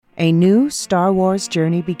A new Star Wars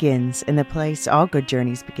journey begins in the place all good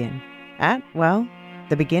journeys begin. At, well,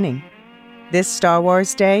 the beginning. This Star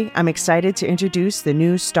Wars Day, I'm excited to introduce the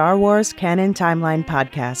new Star Wars Canon Timeline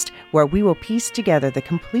podcast, where we will piece together the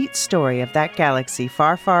complete story of that galaxy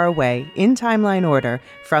far, far away in timeline order,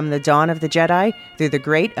 from the dawn of the Jedi through the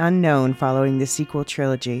great unknown following the sequel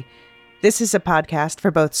trilogy. This is a podcast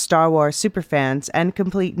for both Star Wars superfans and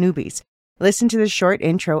complete newbies. Listen to the short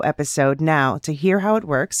intro episode now to hear how it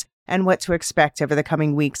works and what to expect over the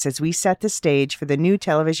coming weeks as we set the stage for the new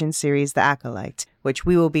television series The Acolyte, which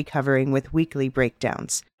we will be covering with weekly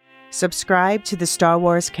breakdowns. Subscribe to the Star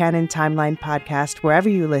Wars Canon Timeline podcast wherever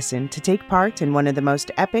you listen to take part in one of the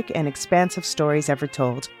most epic and expansive stories ever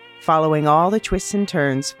told, following all the twists and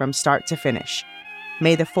turns from start to finish.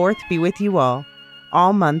 May the 4th be with you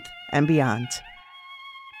all month and beyond.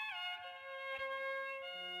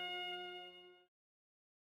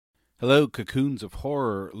 Hello, Cocoons of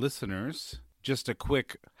Horror listeners. Just a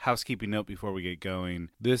quick housekeeping note before we get going.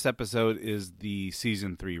 This episode is the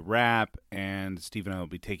Season 3 wrap, and Steve and I will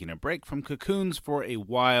be taking a break from Cocoons for a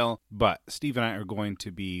while, but Steve and I are going to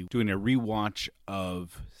be doing a rewatch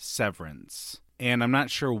of Severance. And I'm not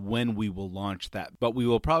sure when we will launch that, but we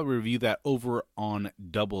will probably review that over on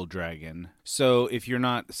Double Dragon. So if you're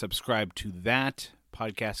not subscribed to that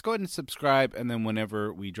podcast, go ahead and subscribe, and then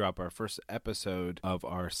whenever we drop our first episode of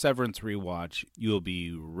our Severance rewatch, you'll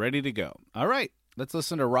be ready to go. All right, let's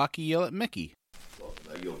listen to Rocky yell at Mickey. Well,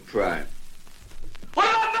 now you're trying. What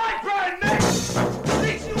am I crying, Nick?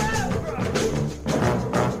 Fix you out,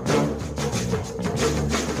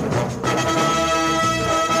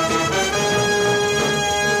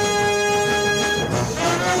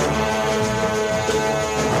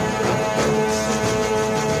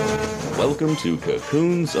 Welcome to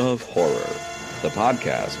Cocoons of Horror, the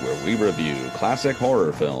podcast where we review classic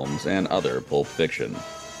horror films and other pulp fiction.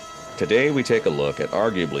 Today we take a look at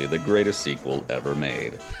arguably the greatest sequel ever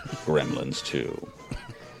made, Gremlins 2.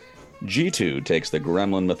 G2 takes the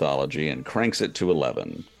Gremlin mythology and cranks it to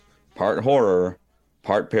 11. Part horror,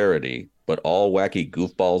 part parody, but all wacky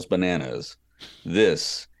goofballs bananas.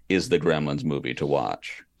 This is the Gremlins movie to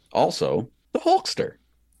watch. Also, the Hulkster.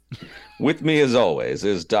 With me, as always,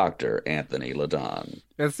 is Dr. Anthony Ladon.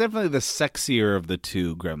 It's definitely the sexier of the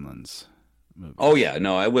two Gremlins movies. Oh, yeah.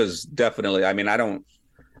 No, I was definitely, I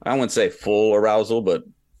wouldn't say full arousal, but,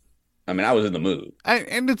 I was in the mood.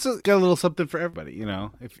 And it's got a little something for everybody, you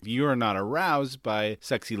know. If you are not aroused by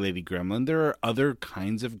Sexy Lady Gremlin, there are other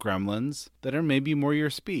kinds of gremlins that are maybe more your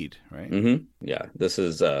speed, right? Mm-hmm. Yeah, this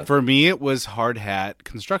is... For me, it was hard hat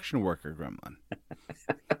construction worker gremlin.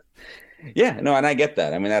 Yeah, no, and I get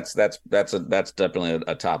that. That's definitely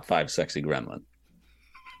a top 5 sexy gremlin.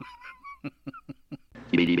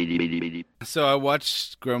 So I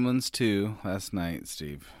watched Gremlins 2 last night,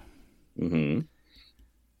 Steve. Mm-hmm.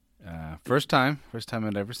 First time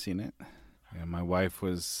I'd ever seen it. And my wife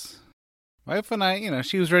and I,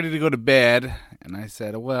 she was ready to go to bed, and I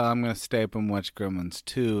said, well, I'm going to stay up and watch Gremlins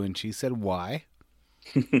 2, and she said, why?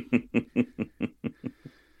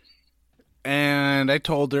 And I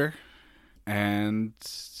told her. And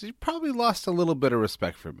she probably lost a little bit of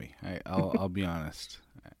respect for me. I'll be honest.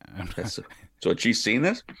 So had she seen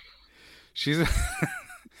this?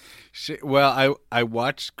 I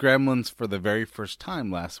watched Gremlins for the very first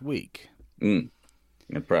time last week. In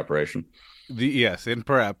preparation. Yes, in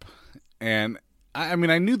prep. And I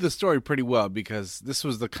knew the story pretty well because this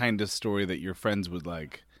was the kind of story that your friends would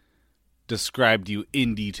describe to you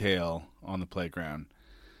in detail on the playground.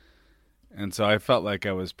 And so I felt like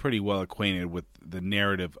I was pretty well acquainted with the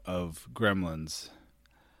narrative of Gremlins.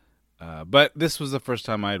 But this was the first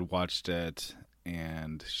time I had watched it,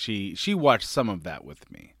 and she watched some of that with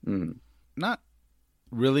me. Mm. Not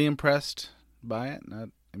really impressed by it.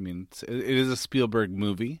 It is a Spielberg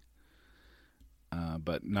movie,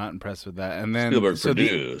 but not impressed with that. And then Spielberg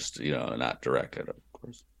produced, not directed, of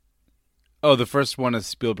course. Oh, the first one is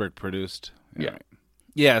Spielberg produced? Yeah. Right.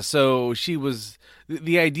 Yeah, so she was...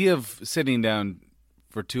 The idea of sitting down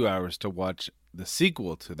for 2 hours to watch the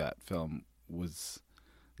sequel to that film was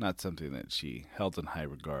not something that she held in high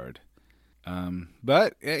regard.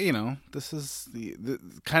 But, this is the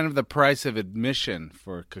kind of the price of admission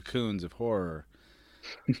for Cocoons of Horror.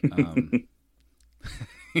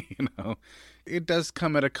 It does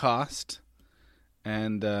come at a cost,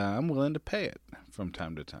 and I'm willing to pay it from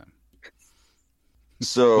time to time.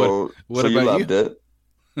 So, what you about loved it?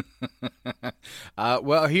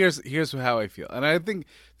 Well, here's how I feel, and I think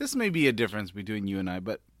this may be a difference between you and I.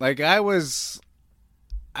 But I was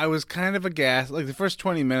kind of aghast. The first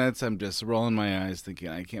 20 minutes, I'm just rolling my eyes, thinking,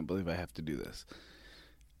 I can't believe I have to do this.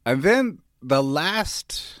 And then the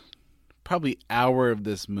last probably hour of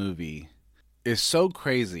this movie is so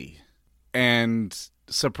crazy and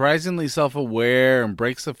surprisingly self-aware and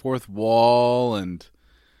breaks the fourth wall and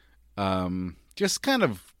just kind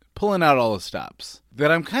of pulling out all the stops that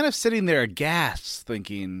I'm kind of sitting there aghast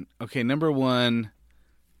thinking, okay, number one,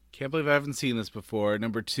 can't believe I haven't seen this before.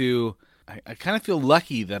 Number two, I kind of feel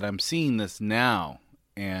lucky that I'm seeing this now.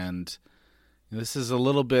 And this is a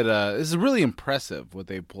little bit, this is really impressive what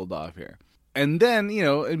they pulled off here. And then,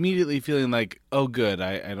 immediately feeling like, oh, good,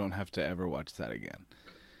 I don't have to ever watch that again.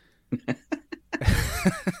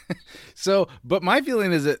 So, but my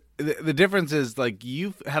feeling is that the difference is, like,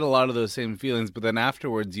 you've had a lot of those same feelings, but then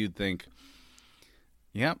afterwards you'd think,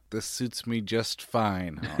 yep, this suits me just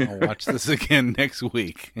fine. I'll watch this again next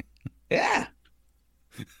week. Yeah.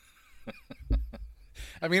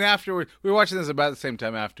 I mean, afterward, we were watching this about the same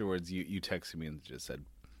time afterwards. You texted me and just said,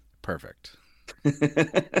 perfect.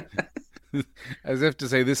 As if to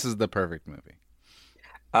say, this is the perfect movie.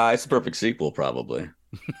 It's the perfect sequel, probably.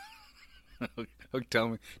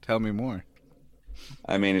 Tell me more.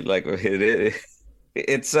 I mean, like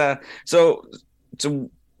it's so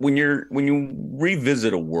when you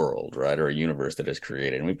revisit a world, right, or a universe that is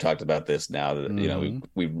created, and we've talked about this now that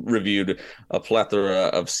we've reviewed a plethora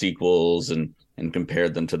of sequels and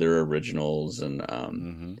compared them to their originals,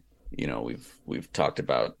 and we've talked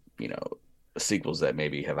about sequels that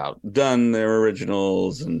maybe have outdone their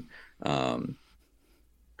originals, and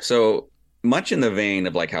so much in the vein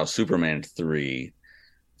of like how Superman 3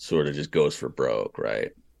 sort of just goes for broke,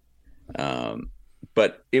 right?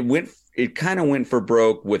 But it kind of went for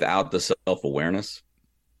broke without the self-awareness.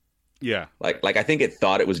 Yeah. Like I think it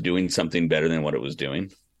thought it was doing something better than what it was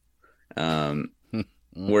doing.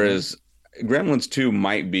 Whereas Gremlins 2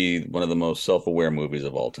 might be one of the most self-aware movies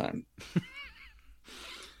of all time.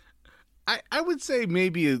 I would say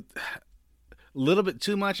maybe a little bit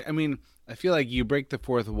too much. I mean, I feel like you break the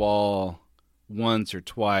fourth wall once or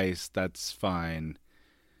twice, that's fine.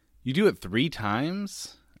 You do it 3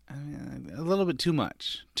 times? I mean, a little bit too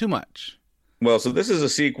much. Too much. Well, so this is a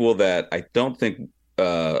sequel that I don't think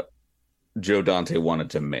Joe Dante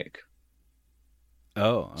wanted to make.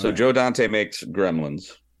 Oh. So right. Joe Dante makes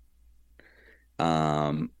Gremlins.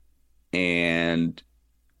 And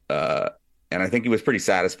I think he was pretty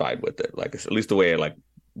satisfied with it, like at least the way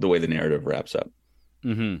the narrative wraps up.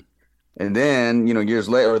 Mm-hmm. And then, years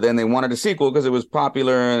later, then they wanted a sequel because it was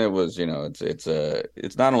popular, and it was,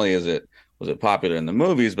 it's not only was it popular in the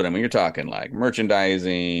movies, but I mean, you're talking like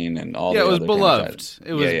merchandising and all. Yeah, the it was other beloved.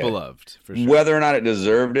 It was yeah. beloved for sure. Whether or not it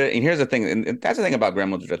deserved it, and here's the thing, and that's the thing about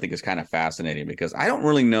Gremlins, which I think is kind of fascinating because I don't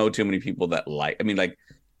really know too many people that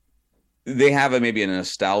they have maybe a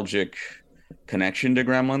nostalgic connection to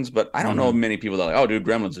Gremlins, but I don't know many people that are like, oh, dude,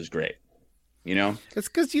 Gremlins is great. It's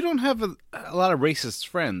because you don't have a lot of racist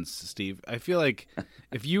friends, Steve. I feel like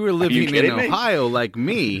if you were living in Ohio like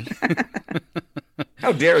me,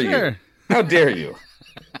 how dare you? How dare you?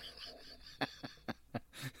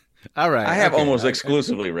 All right, I have almost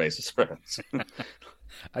exclusively racist friends.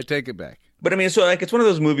 I take it back. But I mean, so like it's one of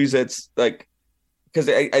those movies that's like, because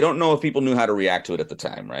I don't know if people knew how to react to it at the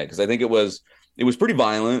time, right? Because I think it was pretty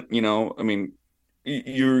violent. I mean,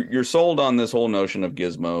 you're sold on this whole notion of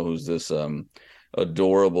Gizmo, who's this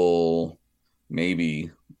adorable,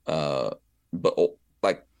 maybe but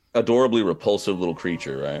like adorably repulsive little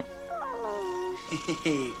creature, right?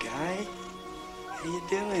 Hey, guy, how you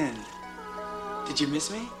doing? Did you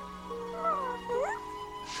miss me?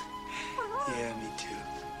 Yeah, me too.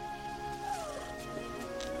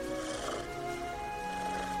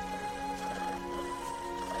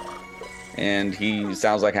 And he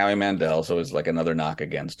sounds like Howie Mandel, so it's like another knock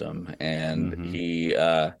against him. And he,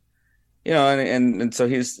 and so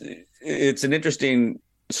it's an interesting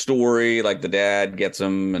story. Like the dad gets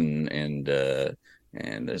him, and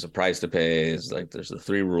there's a price to pay. It's like there's the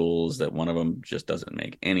 3 rules that one of them just doesn't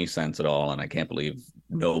make any sense at all. And I can't believe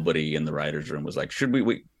nobody in the writers' room was like, could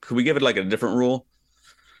we give it like a different rule?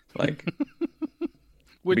 Like,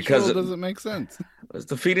 which rule doesn't make sense? It's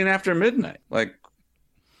the feeding after midnight. Like,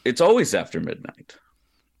 it's always after midnight.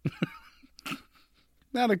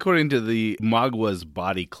 Not according to the Magwa's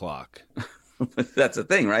body clock. That's the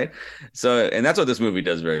thing, right? So, and that's what this movie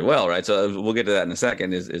does very well, right? So we'll get to that in a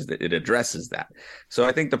second, is that it addresses that. So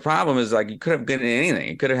I think the problem is like you could have gotten anything.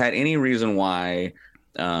 You could have had any reason why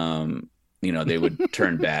they would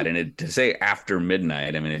turn bad. And to say after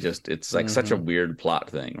midnight, I mean, it's like such a weird plot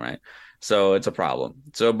thing, right? So it's a problem.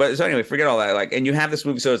 So anyway, forget all that. Like, and you have this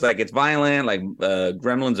movie, so it's like it's violent. Like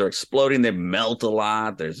gremlins are exploding, they melt a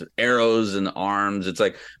lot. There's arrows and arms. It's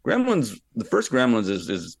like Gremlins. The first Gremlins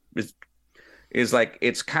is is like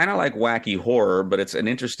it's kind of like wacky horror, but it's an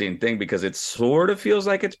interesting thing because it sort of feels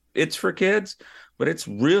like it's for kids, but it's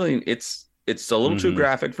really it's a little too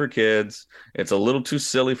graphic for kids. It's a little too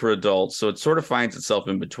silly for adults. So it sort of finds itself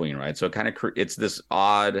in between, right? So it kind of it's this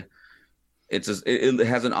odd. It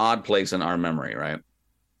has an odd place in our memory, right?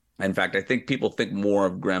 In fact, I think people think more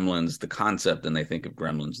of Gremlins, the concept, than they think of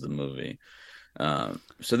Gremlins, the movie.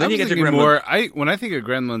 So then you get to Gremlins. More, when I think of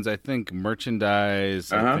Gremlins, I think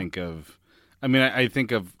merchandise. I think of, I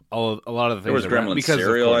think of a lot of the things. There was Gremlins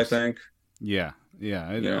cereal, I think. Yeah.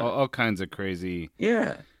 All kinds of crazy.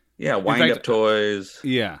 Yeah, wind-up toys.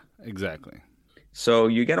 Yeah, exactly. So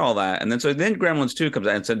you get all that, and then Gremlins 2 comes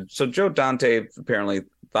out and said. So Joe Dante apparently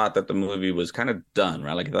thought that the movie was kind of done,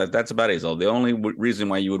 right? Like that's about it. So the only reason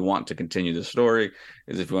why you would want to continue the story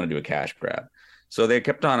is if you want to do a cash grab. So they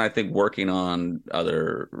kept on, I think, working on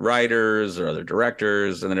other writers or other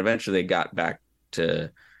directors, and then eventually they got back to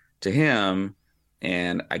him,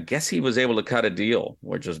 and I guess he was able to cut a deal,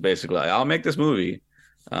 which was basically, like, I'll make this movie,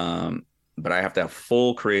 but I have to have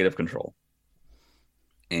full creative control,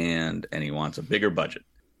 and he wants a bigger budget.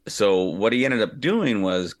 So what he ended up doing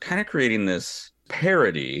was kind of creating this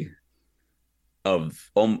parody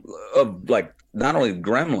of like not only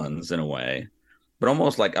Gremlins in a way, but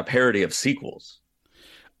almost like a parody of sequels.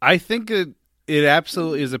 I think it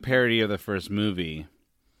absolutely is a parody of the first movie,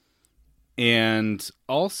 and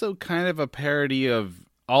also kind of a parody of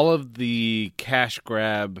all of the cash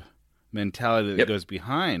grab mentality that goes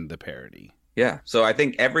behind the parody. Yeah. So I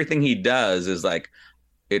think everything he does is like,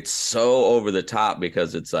 it's so over the top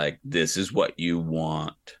because it's like, this is what you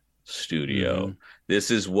want, studio. Mm-hmm. This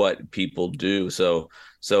is what people do. So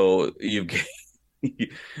you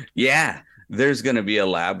there's going to be a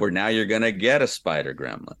lab where now you're going to get a spider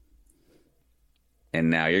gremlin. And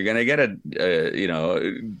now you're going to get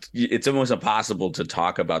it's almost impossible to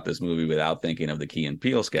talk about this movie without thinking of the Key and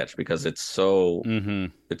Peele sketch because it's so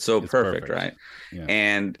perfect, right? Yeah.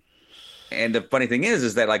 And the funny thing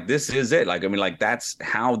is that like, this is it. Like, that's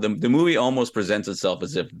how the movie almost presents itself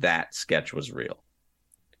as if that sketch was real.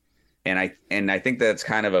 And I think that's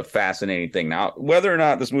kind of a fascinating thing. Now, whether or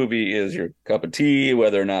not this movie is your cup of tea,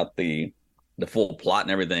 whether or not the full plot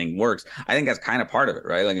and everything works, I think that's kind of part of it,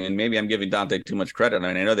 right? Like, maybe I'm giving Dante too much credit.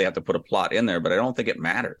 I know they have to put a plot in there, but I don't think it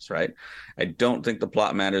matters, right? I don't think the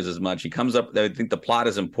plot matters as much. He comes up, I think the plot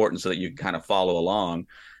is important so that you can kind of follow along.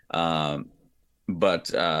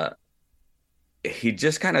 But he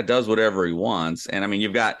just kind of does whatever he wants. And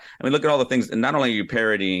look at all the things. And not only are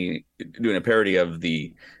you doing a parody of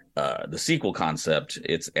the sequel concept,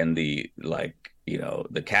 the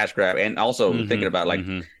cash grab, and also thinking about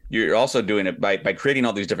you're also doing it by creating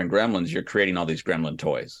all these different gremlins. You're creating all these gremlin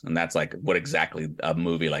toys, and that's like what exactly a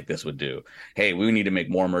movie like this would do. Hey, we need to make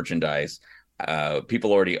more merchandise.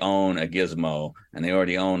 People already own a Gizmo and they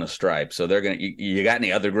already own a Stripe, so they're gonna. You got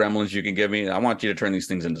any other gremlins you can give me? I want you to turn these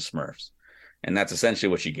things into Smurfs, and that's essentially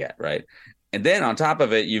what you get, right? And then on top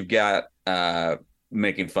of it, you've got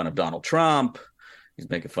making fun of Donald Trump. He's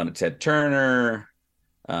making fun of Ted Turner,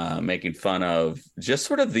 making fun of just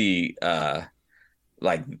sort of the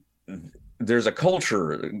there's a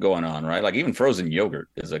culture going on, right? Like even frozen yogurt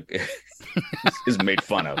is made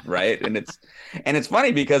fun of, right? And it's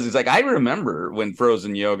funny because it's like, I remember when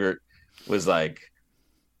frozen yogurt was like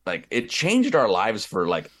it changed our lives for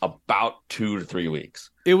like about 2 to 3 weeks.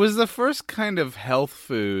 It was the first kind of health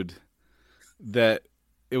food that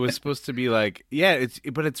it was supposed to be like,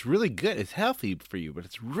 but it's really good. It's healthy for you, but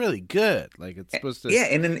it's really good. Like it's supposed to. Yeah,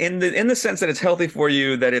 and in the sense that it's healthy for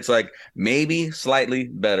you, that it's like maybe slightly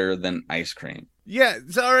better than ice cream. Yeah,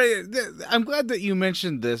 sorry. I'm glad that you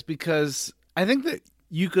mentioned this because I think that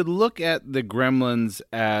you could look at the Gremlins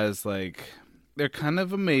as like, they're kind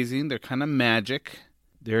of amazing. They're kind of magic.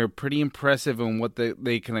 They're pretty impressive in what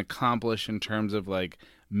they can accomplish in terms of like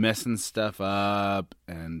messing stuff up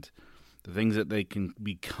and the things that they can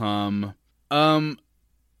become.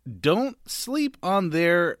 Don't sleep on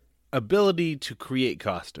their ability to create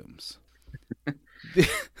costumes.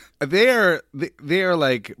 They are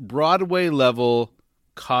like Broadway level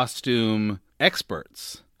costume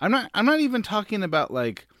experts. I'm not even talking about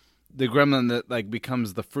like the gremlin that like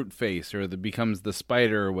becomes the fruit face or that becomes the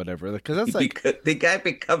spider or whatever, because that's like the guy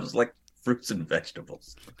becomes like fruits and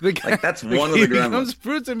vegetables. That's one of the gremlins. Becomes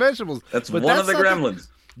fruits and vegetables. That's one of the gremlins.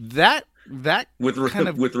 That with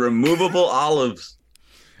removable olives.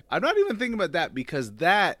 I'm not even thinking about that because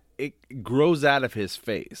it grows out of his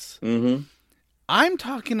face. Mm-hmm. I'm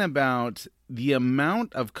talking about the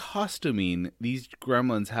amount of costuming these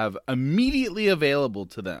gremlins have immediately available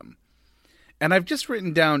to them. And I've just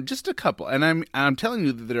written down just a couple, and I'm telling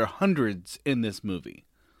you that there are hundreds in this movie.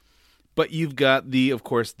 But you've got of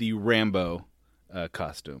course, the Rambo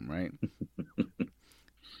costume, right?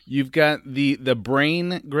 You've got the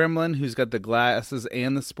brain gremlin who's got the glasses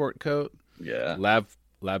and the sport coat. Yeah.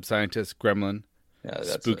 Lab scientist gremlin. Yeah,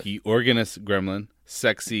 that's spooky organist gremlin.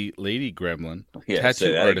 Sexy lady gremlin. Yeah,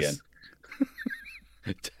 tattoo artist.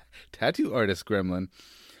 Tattoo artist gremlin.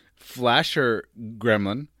 Flasher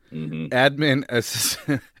gremlin. Mm-hmm.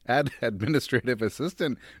 Administrative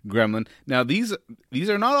assistant gremlin. Now these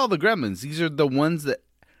are not all the gremlins. These are the ones that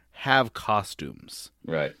have costumes.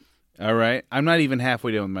 Right. All right. I'm not even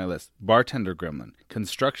halfway down with my list. Bartender gremlin,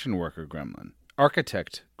 construction worker gremlin,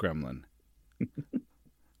 architect gremlin,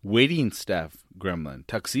 waiting staff gremlin,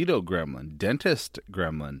 tuxedo gremlin, dentist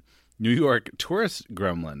gremlin, New York tourist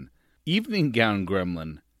gremlin, evening gown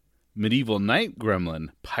gremlin, medieval knight gremlin,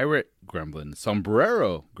 pirate gremlin,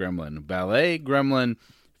 sombrero gremlin, ballet gremlin,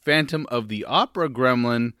 Phantom of the Opera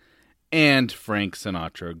gremlin, and Frank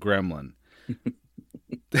Sinatra gremlin.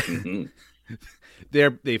 Mm-hmm.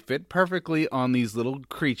 They fit perfectly on these little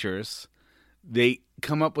creatures. They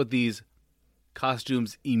come up with these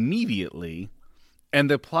costumes immediately, and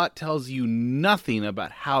the plot tells you nothing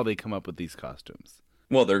about how they come up with these costumes.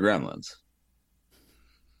 Well, they're gremlins.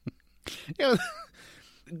 You know,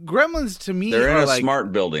 gremlins to me they're are in a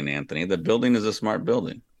smart building, Anthony. The building is a smart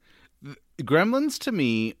building. Gremlins to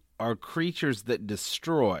me are creatures that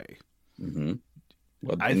destroy. Mm-hmm.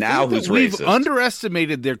 Well, I now think who's that we've racist?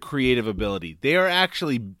 underestimated their creative ability. They are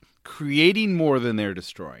actually creating more than they're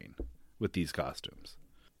destroying with these costumes.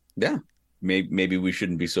 Yeah. Maybe we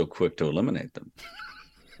shouldn't be so quick to eliminate them.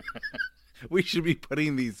 We should be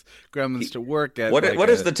putting these gremlins to work at. What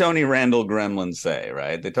does the Tony Randall gremlin say,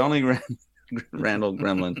 right? The Tony Randall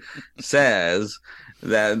gremlin says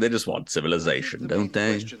that they just want civilization, don't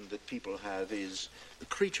they? The question that people have is,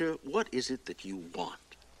 creature, what is it that you want?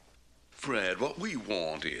 Fred, what we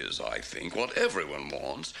want is, I think, what everyone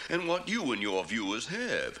wants, and what you and your viewers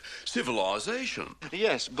have. Civilization.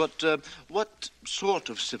 Yes, but what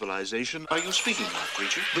sort of civilization are you speaking of,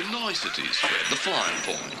 creature? The niceties, Fred, the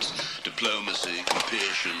fine points. Diplomacy,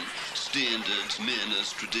 compassion, standards,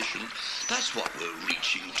 manners, tradition. That's what we're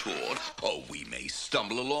reaching toward. Oh, we may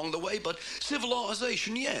stumble along the way, but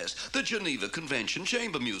civilization, yes. The Geneva Convention,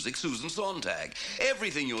 chamber music, Susan Sontag.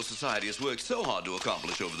 Everything your society has worked so hard to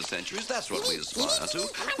accomplish over the centuries, that's what we aspire to.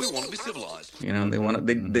 We want to be civilized. You know, they want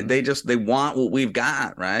they want what we've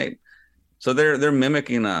got, right? So they're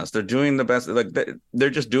mimicking us. They're doing the best. Like they're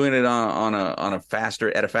just doing it at a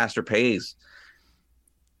faster pace.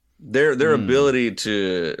 Their ability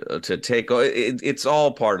to take it's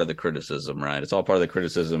all part of the criticism, right? It's all part of the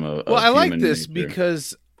criticism of I like this nature.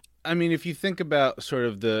 because, I mean, if you think about sort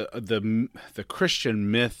of the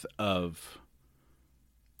Christian myth of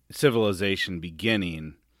civilization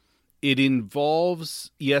beginning, it involves,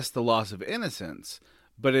 yes, the loss of innocence,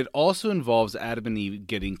 but it also involves Adam and Eve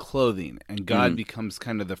getting clothing, and God becomes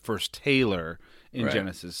kind of the first tailor in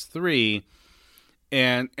Genesis 3.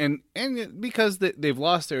 And because they've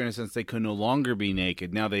lost their innocence, they can no longer be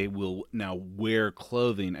naked. Now they will wear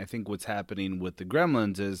clothing. I think what's happening with the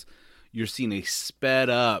Gremlins is you're seeing a sped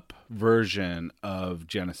up version of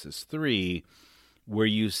Genesis 3, where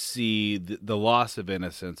you see the loss of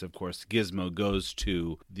innocence. Of course, Gizmo goes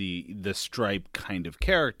to the Stripe kind of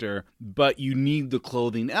character, but you need the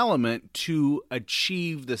clothing element to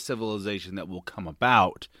achieve the civilization that will come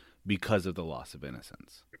about because of the loss of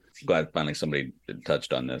innocence. Glad finally somebody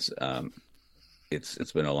touched on this.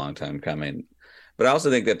 It's been a long time coming, but I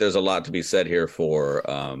also think that there's a lot to be said here for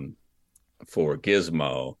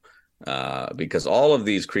Gizmo, because all of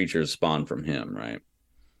these creatures spawn from him, right?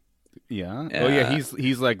 Yeah.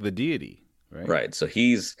 He's like the deity, right? Right. So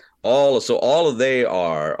all of they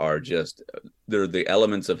are just they're the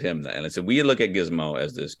elements of him. And so we look at Gizmo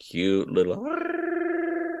as this cute little.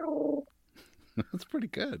 That's pretty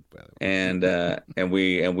good, by the way.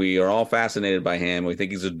 And we are all fascinated by him. We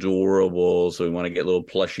think he's adorable, so we want to get little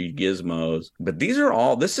plushy Gizmos. But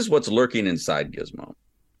this is what's lurking inside Gizmo.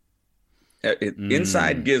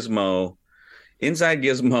 Inside Gizmo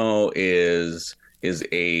is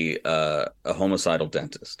a homicidal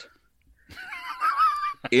dentist.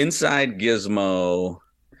 Inside Gizmo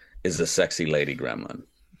is a sexy lady gremlin.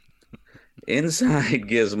 Inside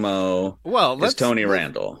Gizmo is Tony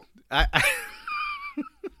Randall.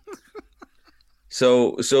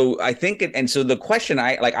 So I think so the question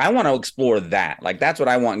I want to explore that. Like, that's what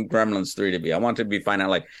I want Gremlins 3 to be. I want to find out,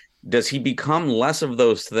 like, does he become less of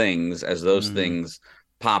those things as those things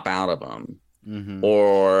pop out of him? Mm-hmm.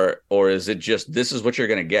 Or is it just, this is what you're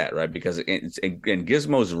going to get, right? Because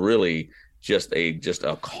Gizmo's really just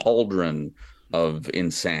a cauldron of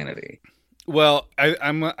insanity. Well,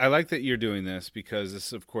 I like that you're doing this because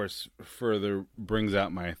this, of course, further brings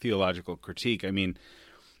out my theological critique. I mean,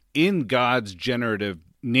 in God's generative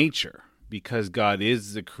nature, because God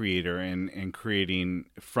is the creator and creating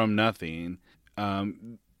from nothing,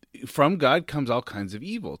 from God comes all kinds of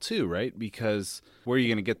evil too, right? Because where are you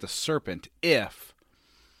going to get the serpent if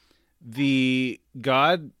the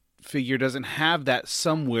God figure doesn't have that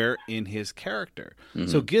somewhere in his character? Mm-hmm.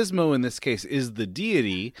 So Gizmo in this case is the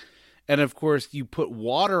deity. And of course, you put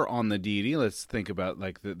water on the deity. Let's think about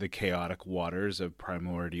like the chaotic waters of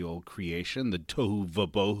primordial creation, the tohu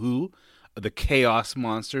vabohu, the chaos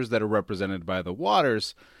monsters that are represented by the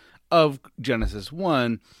waters of Genesis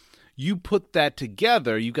 1. You put that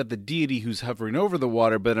together, you've got the deity who's hovering over the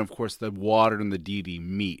water, but then of course the water and the deity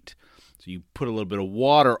meet. So you put a little bit of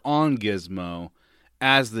water on Gizmo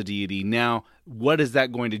as the deity. Now, what is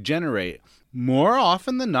that going to generate? More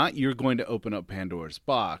often than not, you're going to open up Pandora's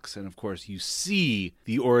box. And of course, you see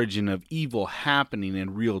the origin of evil happening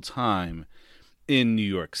in real time in New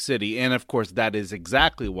York City. And of course, that is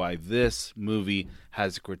exactly why this movie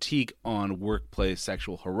has a critique on workplace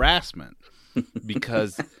sexual harassment.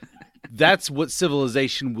 Because that's what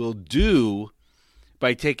civilization will do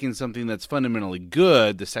by taking something that's fundamentally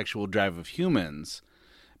good, the sexual drive of humans,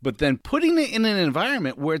 but then putting it in an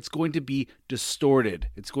environment where it's going to be distorted.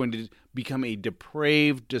 It's going to become a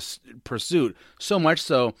depraved pursuit, so much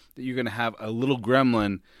so that you're going to have a little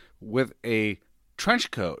gremlin with a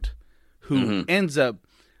trench coat who ends up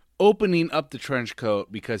opening up the trench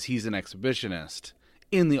coat because he's an exhibitionist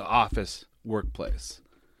in the office workplace.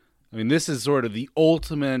 I mean, this is sort of the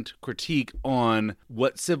ultimate critique on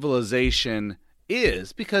what civilization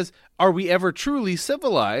is, because are we ever truly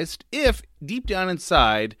civilized if deep down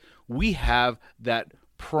inside we have that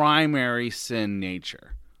primary sin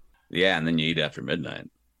nature? Yeah, and then you eat after midnight.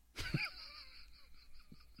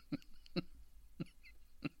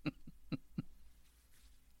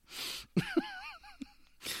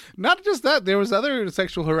 Not just that, there was other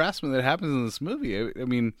sexual harassment that happens in this movie. I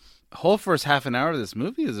mean, the whole first half an hour of this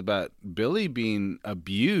movie is about Billy being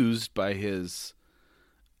abused by his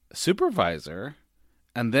supervisor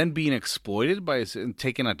and then being exploited by his, and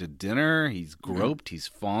taken out to dinner. He's groped, he's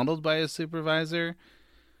fondled by his supervisor.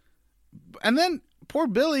 And then poor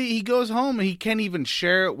Billy, he goes home and he can't even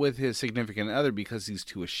share it with his significant other because he's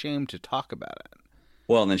too ashamed to talk about it.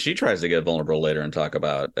 Well, and then she tries to get vulnerable later and talk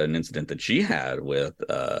about an incident that she had with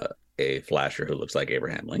a flasher who looks like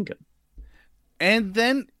Abraham Lincoln. And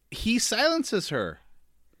then he silences her.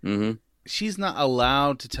 Mm-hmm. She's not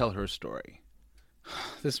allowed to tell her story.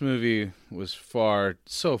 This movie was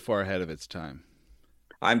so far ahead of its time.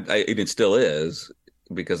 It still is,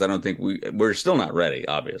 because I don't think we're still not ready,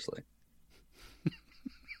 obviously.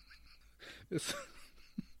 This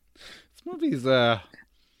movie's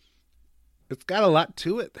it's got a lot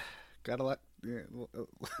to it. Got a lot. Yeah.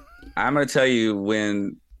 I'm going to tell you,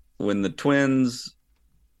 when the twins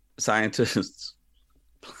scientists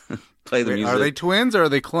play the music. Are they twins or are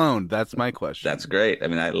they cloned? That's my question. That's great. I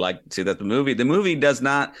mean, I like to see that the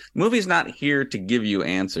movie's not here to give you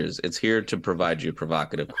answers. It's here to provide you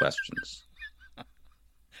provocative questions.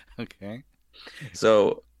 Okay.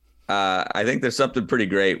 So I think there's something pretty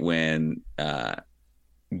great when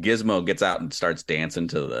Gizmo gets out and starts dancing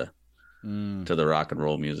to the rock and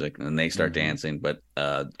roll music, and they start dancing. But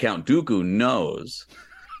Count Dooku knows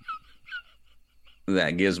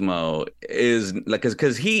that Gizmo is like,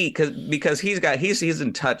 because he's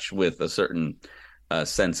in touch with a certain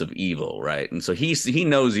sense of evil, right? And so he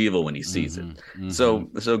knows evil when he sees it. So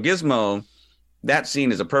Gizmo, that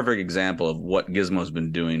scene is a perfect example of what Gizmo's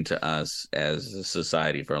been doing to us as a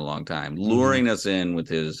society for a long time, luring us in with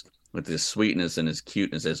his sweetness and his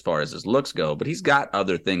cuteness as far as his looks go, but he's got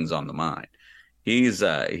other things on the mind. He was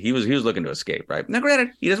looking to escape, right? Now,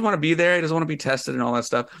 granted, he doesn't want to be there. He doesn't want to be tested and all that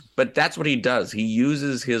stuff. But that's what he does. He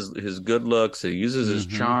uses his good looks. He uses his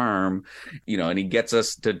charm, and he gets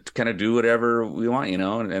us to kind of do whatever we want,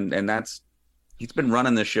 and that's, he's been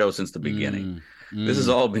running this show since the beginning. This has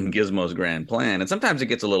all been Gizmo's grand plan. And sometimes it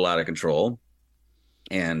gets a little out of control.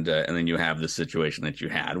 And then you have the situation that you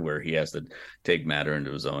had where he has to take matter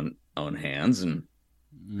into his own hands. And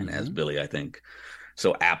as Billy, I think,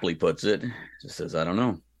 so aptly puts it, just says, I don't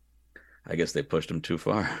know. I guess they pushed him too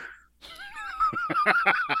far.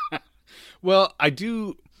 Well, I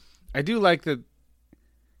do like that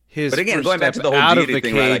his, but again, going back to the whole out of deity the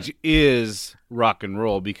thing, cage right? is rock and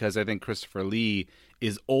roll, because I think Christopher Lee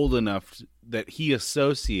is old enough that he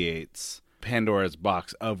associates Pandora's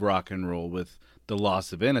box of rock and roll with the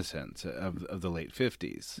loss of innocence of the late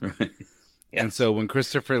 50s. Right. Yes. And so when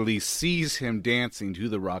Christopher Lee sees him dancing to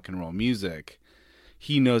the rock and roll music,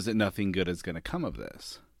 he knows that nothing good is going to come of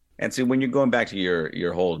this. And see, when you're going back to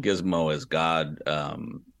your whole Gizmo as God,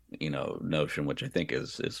 notion, which I think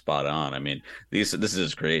is spot on. I mean, this is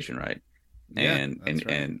his creation, right? And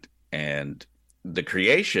the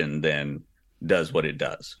creation then does what it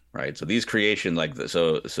does, right? So these creation,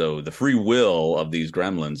 so the free will of these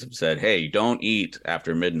gremlins have said, hey, don't eat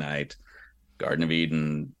after midnight. Garden of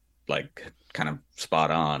Eden, like, kind of spot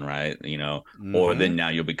on, right? Or then now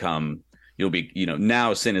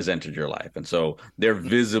now sin has entered your life. And so they're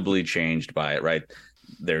visibly changed by it, right?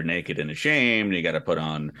 They're naked and ashamed. You got to put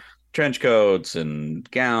on trench coats and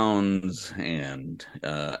gowns and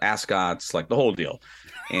ascots, like the whole deal.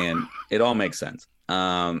 And it all makes sense.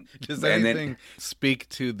 Does anything speak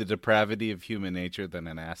to the depravity of human nature than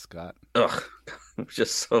an ascot? Ugh,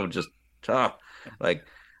 like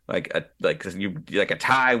a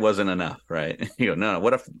tie wasn't enough, right? No.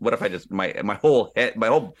 What if I just my whole head, my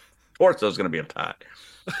whole torso is going to be a tie?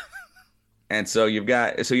 And so you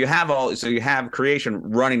have creation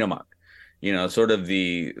running amok, sort of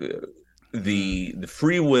the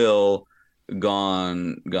free will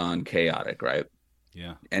gone chaotic, right?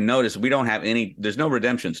 Yeah. And notice there's no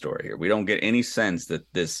redemption story here. We don't get any sense that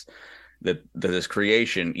this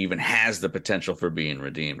creation even has the potential for being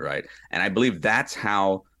redeemed, right? And I believe that's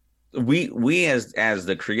how we as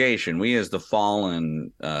the creation, we as the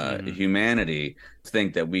fallen humanity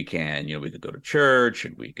think that we can, we could go to church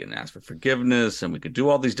and we can ask for forgiveness and we could do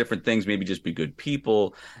all these different things, maybe just be good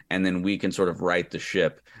people, and then we can sort of right the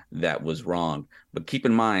ship that was wrong. But keep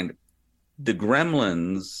in mind, the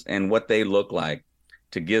gremlins and what they look like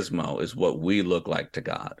to Gizmo is what we look like to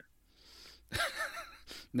God.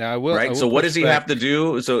 Now I will. Right. So what does he have to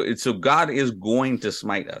do? So God is going to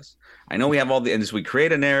smite us. I know we have and we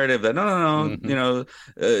create a narrative that no,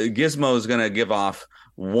 Gizmo is going to give off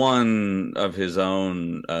one of his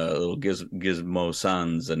own little Gizmo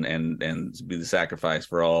sons and be the sacrifice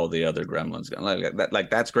for all the other gremlins. Like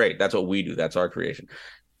that's great. That's what we do. That's our creation.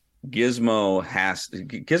 Gizmo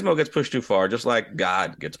gets pushed too far, just like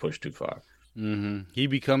God gets pushed too far. Mm-hmm. He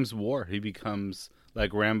becomes war. He becomes,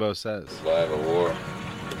 like Rambo says, Flag of war.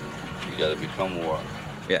 You got to become war.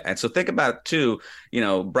 Yeah, and so think about too,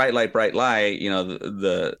 bright light, the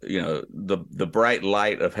bright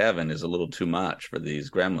light of heaven is a little too much for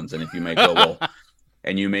these gremlins. And if you may go, well,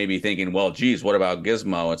 and you may be thinking, well, geez, what about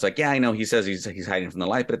Gizmo? It's like, yeah, I know he says he's hiding from the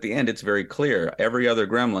light, but at the end, it's very clear. Every other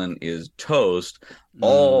gremlin is toast.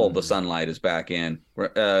 All the sunlight is back in.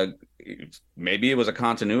 Maybe it was a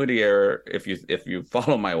continuity error if you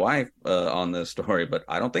follow my wife on this story, but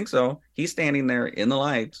I don't think so. He's standing there in the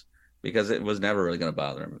lights because it was never really going to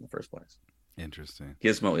bother him in the first place. Interesting.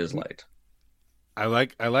 Gizmo is light. I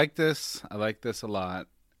like this. I like this a lot.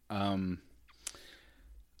 I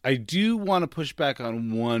do want to push back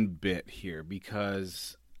on one bit here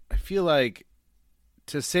because I feel like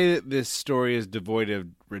to say that this story is devoid of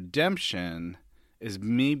redemption is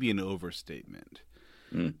maybe an overstatement.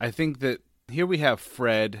 I think that here we have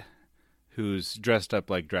Fred, who's dressed up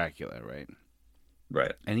like Dracula, right?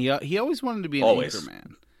 Right. And he always wanted to be an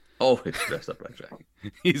anchorman. Always dressed up like Dracula.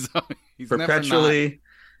 he's perpetually,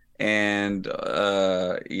 and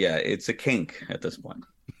it's a kink at this point.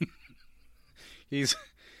 He's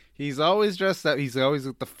always dressed up. He's always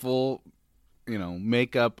with the full,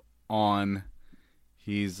 makeup on.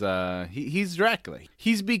 He's Dracula.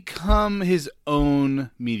 He's become his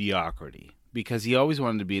own mediocrity because he always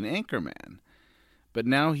wanted to be an anchorman. But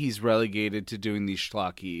now he's relegated to doing these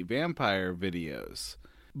schlocky vampire videos.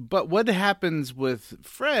 But what happens with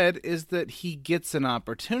Fred is that he gets an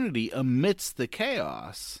opportunity amidst the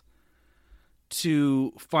chaos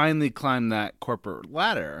to finally climb that corporate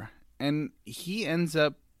ladder, and he ends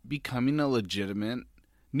up becoming a legitimate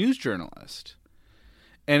news journalist.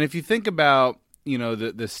 And if you think about,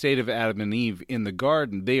 the state of Adam and Eve in the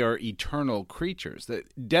garden, they are eternal creatures. That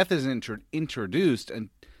death is introduced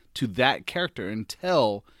to that character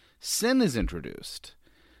until sin is introduced.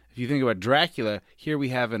 If you think about Dracula, here we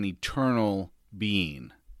have an eternal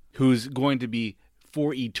being who's going to be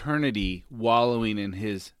for eternity wallowing in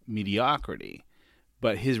his mediocrity.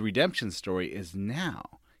 But his redemption story is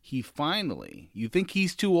now. You think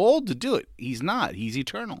he's too old to do it. He's not. He's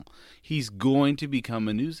eternal. He's going to become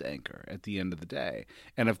a news anchor at the end of the day.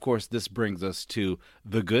 And of course, this brings us to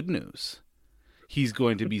the good news. He's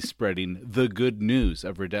going to be spreading the good news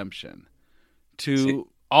of redemption to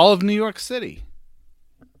all of New York City.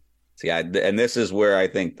 And this is where I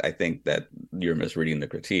think that you're misreading the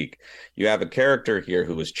critique. You have a character here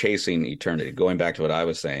who is chasing eternity. Going back to what I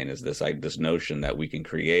was saying, is this notion that we can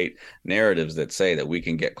create narratives that say that we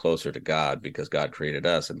can get closer to God because God created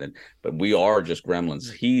us, but we are just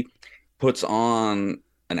gremlins. puts on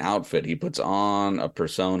an outfit, he puts on a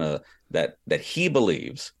persona that he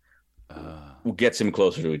believes gets him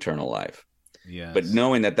closer to eternal life. Yes. But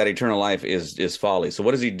knowing that eternal life is folly. So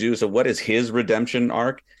what does he do? So what is his redemption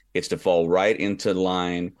arc? It's to fall right into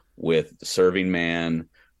line with serving man,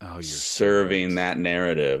 serving that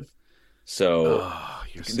narrative. So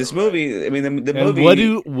this movie, right. I mean, the movie.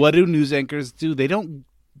 What do news anchors do? They don't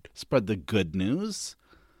spread the good news.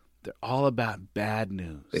 They're all about bad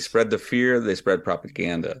news. They spread the fear. They spread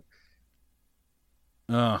propaganda.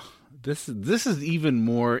 This is even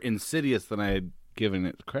more insidious than I had given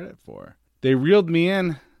it credit for. They reeled me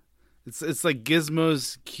in. It's like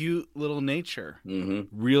Gizmo's cute little nature. Mm-hmm.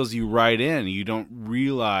 Reels you right in. You don't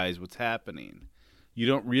realize what's happening. You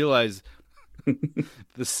don't realize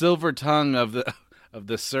the silver tongue of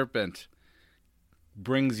the serpent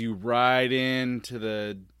brings you right into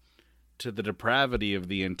the depravity of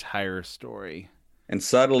the entire story. And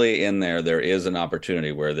subtly in there is an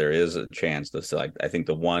opportunity where there is a chance to, like, I think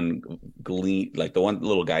the one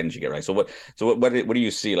little guidance you get, right? So what do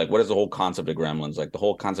you see? Like, what is the whole concept of Gremlins? Like, the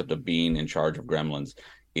whole concept of being in charge of Gremlins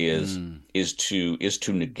is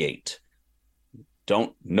to negate.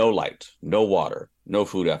 No light, no water, no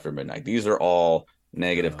food after midnight. These are all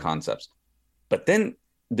negative concepts. But then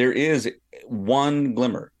there is one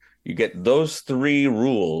glimmer. You get those 3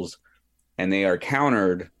 rules, and they are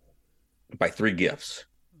countered by 3 gifts.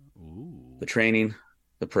 Ooh. The training,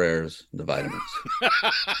 the prayers, the vitamins.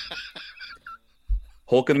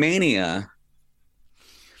 Hulkamania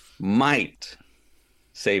might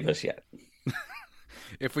save us yet.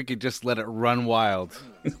 If we could just let it run wild.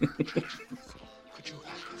 Could you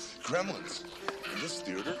Gremlins in this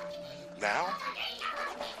theater now?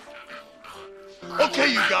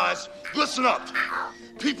 Okay, you guys, listen up.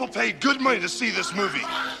 People pay good money to see this movie.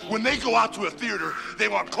 When they go out to a theater, they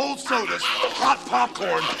want cold sodas, hot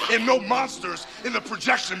popcorn, and no monsters in the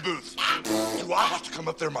projection booth. Do I have to come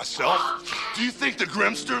up there myself? Do you think the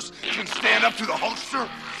Grimsters can stand up to the Hulkster?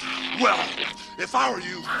 Well, if I were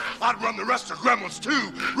you, I'd run the rest of Gremlins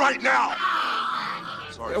too, right now.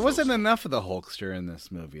 Sorry, there wasn't enough of the Hulkster in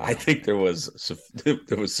this movie. I think there was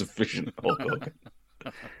sufficient Hulk Hogan.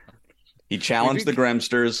 He challenged the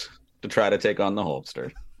Gremsters to try to take on the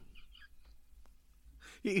Hulkster.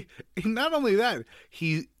 He not only that,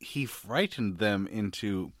 he frightened them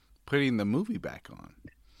into putting the movie back on.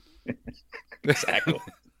 Exactly.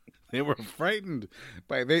 They were frightened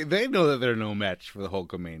by they know that they're no match for the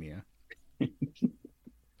Hulkamania.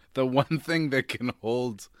 The one thing that can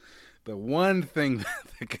hold the Gremlins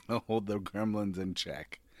in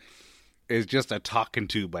check is just a talking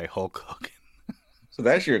to by Hulk Hogan. So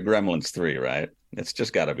that's your Gremlins 3, right? It's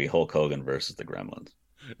just got to be Hulk Hogan versus the Gremlins.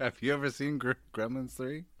 Have you ever seen Gremlins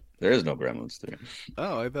 3? There is no Gremlins 3.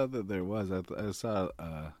 Oh, I thought that there was. I saw.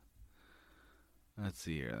 Let's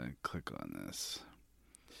see here. Let me click on this.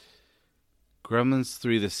 Gremlins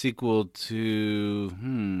 3, the sequel to.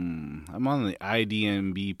 I'm on the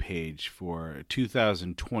IMDb page for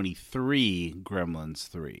 2023 Gremlins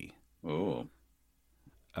 3. Oh.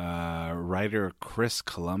 Writer Chris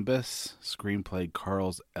Columbus, screenplay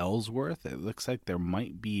Carl Ellsworth. It looks like there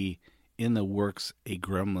might be in the works a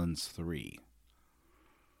Gremlins 3.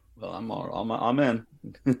 Well, I'm in.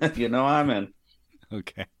 You know I'm in.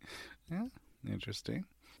 Okay. Yeah, interesting.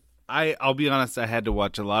 I'll be honest, I had to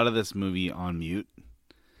watch a lot of this movie on mute.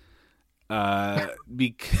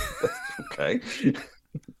 Because okay.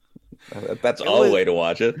 That's all the way to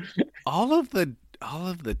watch it. All of the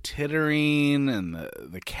tittering and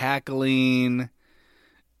the cackling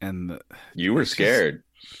and you were scared.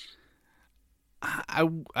 I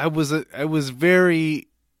was very.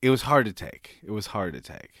 It was hard to take.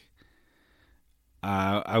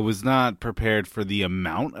 I was not prepared for the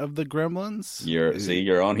amount of the Gremlins.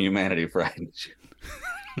 Your own humanity frightens you.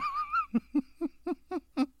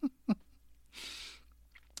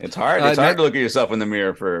 It's hard. It's hard to look at yourself in the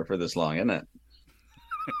mirror for this long, isn't it?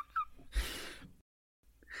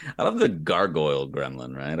 I love the gargoyle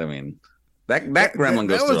gremlin, right? I mean, that gremlin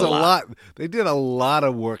goes through a lot. They did a lot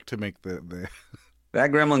of work to make the That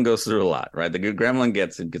gremlin goes through a lot, right? The gremlin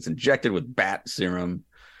gets injected with bat serum,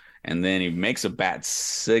 and then he makes a bat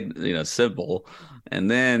symbol, and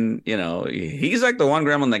then he's like the one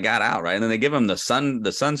gremlin that got out, right? And then they give him the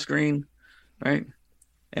sunscreen, right?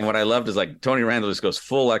 And what I loved is like Tony Randall just goes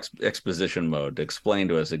full exposition mode to explain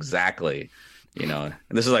to us exactly. And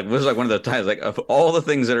this is like one of the times, like, of all the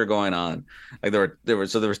things that are going on, like there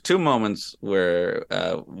was 2 moments where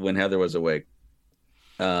when Heather was awake,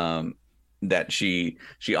 that she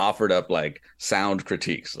offered up like sound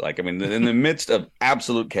critiques, like, I mean, in the midst of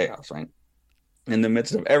absolute chaos, right? In the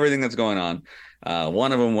midst of everything that's going on,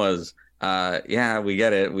 one of them was Yeah, we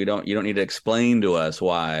get it. You don't need to explain to us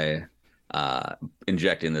why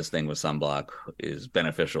injecting this thing with sunblock is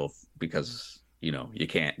beneficial because, you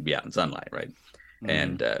can't be out in sunlight, right? Mm-hmm.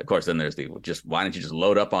 And of course, then there's why don't you just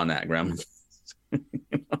load up on that, Gremlins?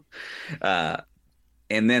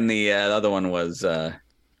 And then the other one was,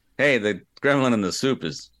 hey, the gremlin in the soup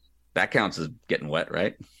that counts as getting wet,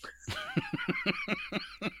 right?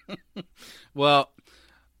 Well,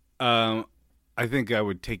 I think I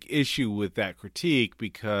would take issue with that critique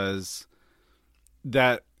because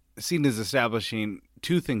that scene is establishing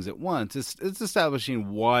two things at once. It's establishing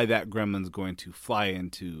why that gremlin's going to fly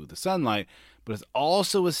into the sunlight, but it's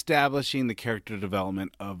also establishing the character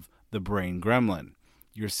development of the brain gremlin.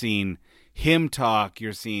 You're seeing him talk,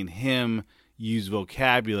 you're seeing him use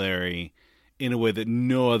vocabulary in a way that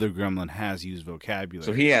no other gremlin has used vocabulary.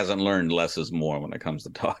 So he hasn't learned less is more when it comes to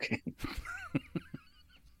talking.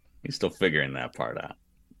 He's still figuring that part out.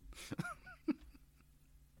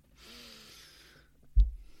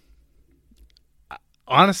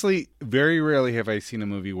 Honestly, very rarely have I seen a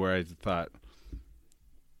movie where I thought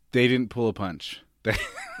they didn't pull a punch.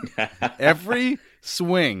 Every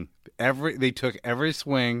swing, they took every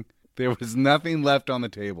swing. There was nothing left on the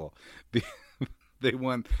table. They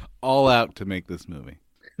went all out to make this movie.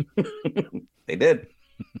 They did.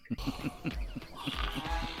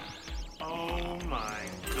 Oh my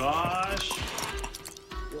gosh.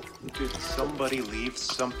 Did somebody leave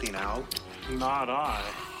something out? Not I.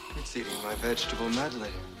 It's eating my vegetable medley.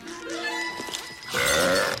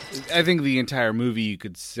 I think the entire movie, you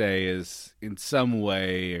could say, is in some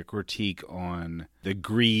way a critique on the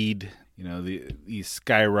greed, these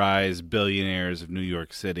sky-rise billionaires of New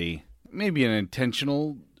York City. Maybe an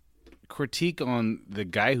intentional critique on the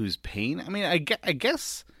guy who's paying. I mean, I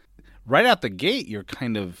guess right out the gate, you're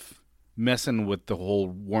kind of messing with the whole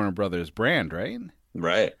Warner Brothers brand, right?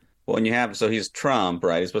 Right. Well, and so he's Trump,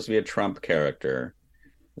 right? He's supposed to be a Trump character.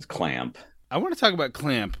 It's Clamp. I want to talk about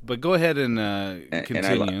Clamp, but go ahead and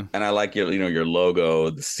continue. And I like your logo,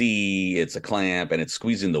 the C. It's a clamp, and it's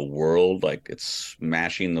squeezing the world, like it's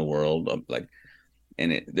smashing the world, like.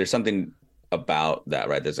 And there's something about that,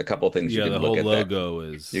 right? There's a couple of things you can look at. The whole logo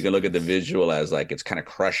is. You can look at the visual as like it's kind of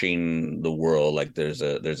crushing the world. Like there's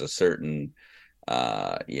a certain,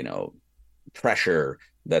 pressure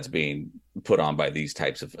that's being put on by these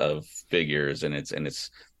types of figures, and it's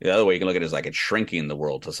the other way you can look at it is like it's shrinking the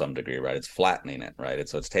world to some degree, right? It's flattening it, right?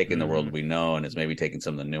 So it's taking the world we know, and it's maybe taking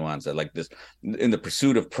some of the nuance that, like this, in the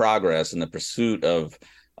pursuit of progress, in the pursuit of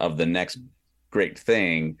the next great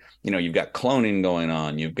thing. You've got cloning going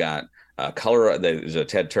on. You've got color. There's a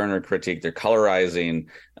Ted Turner critique. They're colorizing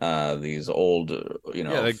these old,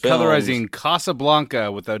 they're films. Colorizing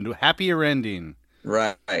Casablanca with a happier ending.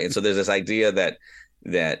 Right. And so there's this idea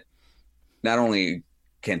that not only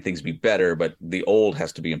can things be better, but the old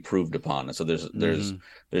has to be improved upon. And so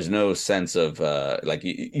there's no sense of like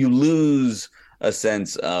you lose a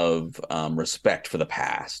sense of respect for the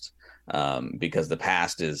past, because the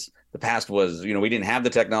past was, we didn't have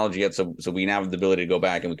the technology yet, so we now have the ability to go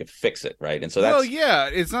back and we could fix it, right? And so that's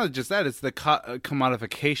it's not just that; it's the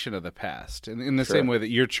commodification of the past, and in the same way that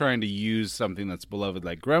you're trying to use something that's beloved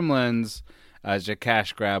like Gremlins as a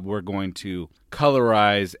cash grab, we're going to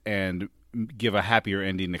colorize and give a happier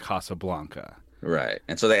ending to Casablanca. Right.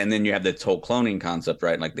 And so and then you have this whole cloning concept,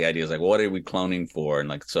 right? And like the idea is like, well, what are we cloning for? And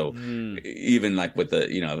like, so even like with the,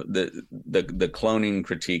 the cloning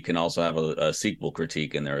critique can also have a sequel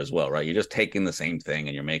critique in there as well, right? You're just taking the same thing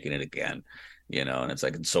and you're making it again, and it's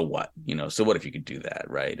like, so what, so what if you could do that,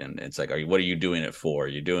 right? And it's like, what are you doing it for? Are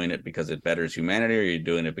you doing it because it betters humanity, or are you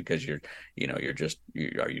doing it because are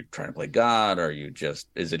you trying to play God? Or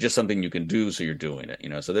is it just something you can do, so you're doing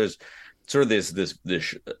it, so there's sort of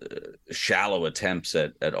this shallow attempts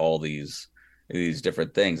at all these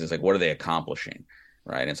different things. It's like, what are they accomplishing,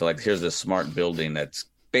 right? And so like, here's this smart building this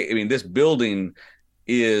building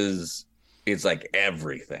it's like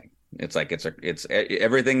everything. It's like it's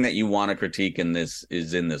everything that you want to critique in this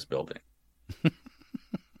is in this building,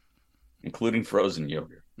 including frozen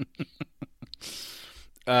yogurt.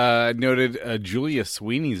 Noted Julia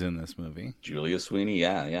Sweeney's in this movie. Julia Sweeney,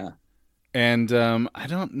 yeah. And I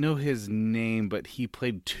don't know his name, but he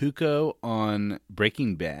played Tuco on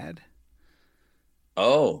Breaking Bad.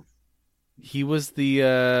 Oh, he was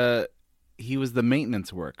the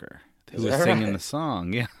maintenance worker who was singing the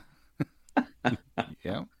song. Yeah,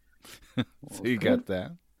 yeah. So you got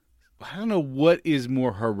that. I don't know what is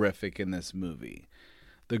more horrific in this movie,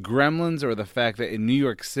 the Gremlins or the fact that in New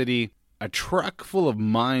York City, a truck full of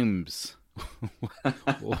mimes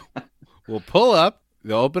will pull up.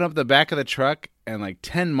 They'll open up the back of the truck, and like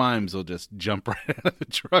 10 mimes will just jump right out of the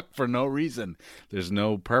truck for no reason. There's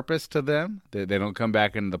no purpose to them. They don't come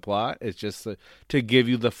back into the plot. It's just to give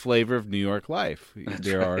you the flavor of New York life.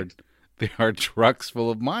 There are trucks full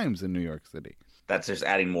of mimes in New York City. That's just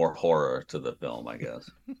adding more horror to the film, I guess.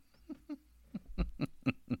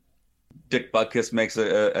 Dick Butkus makes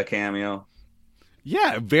a cameo.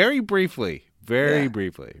 Yeah, very briefly,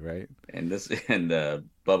 briefly, right? And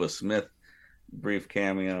Bubba Smith, brief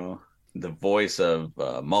cameo. The voice of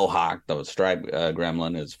Mohawk, the striped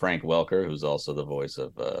gremlin, is Frank Welker, who's also the voice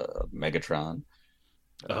of Megatron.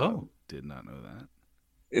 Did not know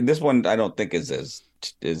that. This one I don't think is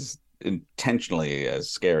intentionally as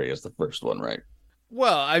scary as the first one, right?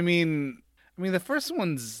 Well, I mean, the first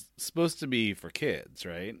one's supposed to be for kids,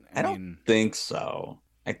 right? I don't think so.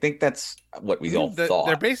 I think that's what we all thought.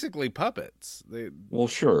 They're basically puppets. Well,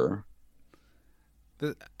 sure.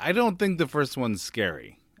 I don't think the first one's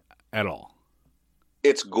scary at all.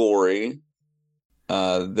 It's gory.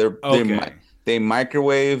 They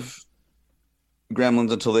microwave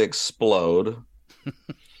gremlins until they explode.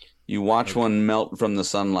 You watch one melt from the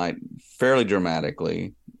sunlight fairly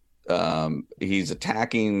dramatically. He's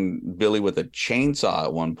attacking Billy with a chainsaw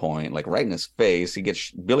at one point, like right in his face.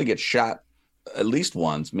 Billy gets shot at least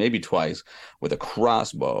once, maybe twice, with a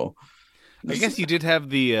crossbow. I guess you did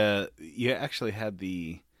have you actually had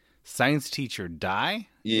the science teacher die.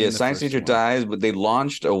 Yeah, science teacher dies, but they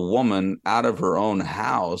launched a woman out of her own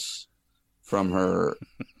house from her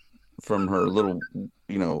little,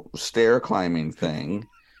 stair climbing thing.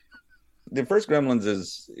 The first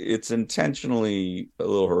Gremlins it's intentionally a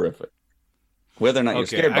little horrific. Whether or not you're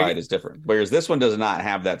scared by it is different. Whereas this one does not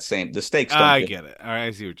have that same. The stakes. I get it. All right,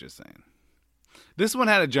 I see what you're saying. This one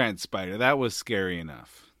had a giant spider. That was scary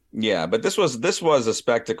enough. Yeah, but this was a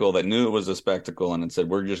spectacle that knew it was a spectacle and it said,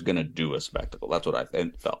 we're just going to do a spectacle. That's what I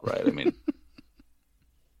felt, right? I mean.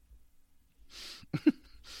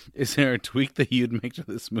 Is there a tweak that you'd make to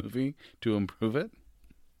this movie to improve it?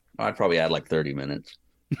 I'd probably add like 30 minutes.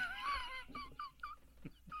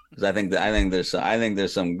 Because I think there's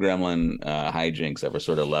some gremlin hijinks that were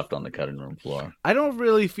sort of left on the cutting room floor. I don't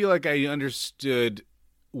really feel like I understood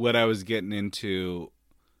what I was getting into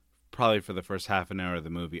probably for the first half an hour of the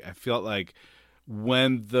movie. I felt like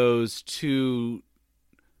when those two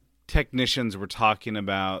technicians were talking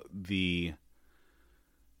about the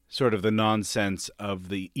sort of the nonsense of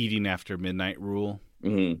the eating after midnight rule,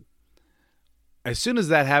 as soon as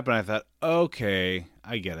that happened, I thought, okay,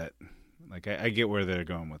 I get it. Like, I get where they're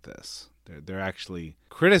going with this. They're actually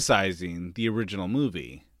criticizing the original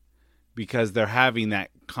movie because they're having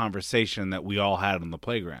that conversation that we all had on the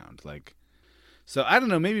playground. Like, so I don't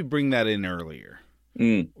know, maybe bring that in earlier,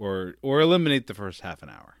 or eliminate the first half an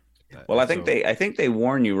hour. Well, I think they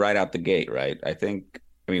warn you right out the gate, right?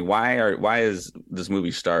 Why is this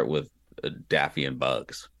movie start with Daffy and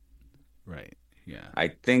Bugs? Right. Yeah. I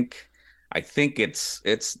think it's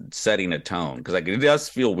setting a tone because like it does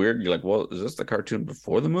feel weird. You're like, well, is this the cartoon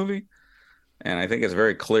before the movie? And I think it's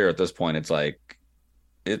very clear at this point. It's like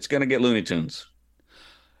it's gonna get Looney Tunes.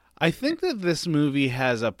 I think that this movie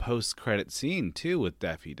has a post-credit scene too with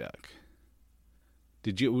Daffy Duck.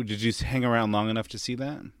 Did you hang around long enough to see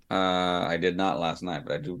that? I did not last night,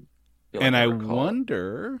 but I do. And I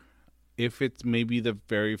wonder if it's maybe the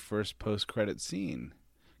very first post-credit scene,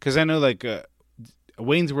 because I know like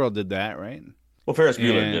Wayne's World did that, right? Well, Ferris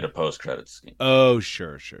Bueller did a post-credit scene. Oh,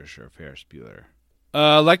 sure. Ferris Bueller.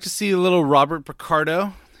 I'd like to see a little Robert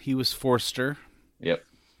Picardo. He was Forster. Yep.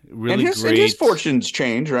 Really and great. His fortunes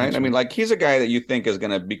change, right? I mean, like he's a guy that you think is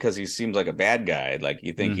gonna, because he seems like a bad guy. Like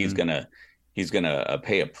you think he's gonna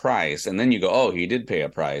pay a price, and then you go, oh, he did pay a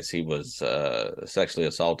price. He was sexually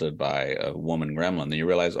assaulted by a woman gremlin. Then you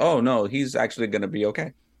realize, oh no, he's actually gonna be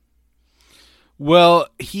okay. Well,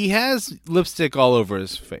 he has lipstick all over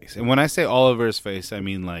his face, and when I say all over his face, I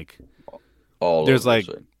mean like there's like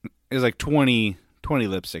 20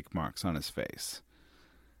 lipstick marks on his face.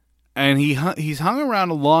 And he's hung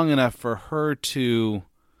around long enough for her to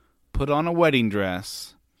put on a wedding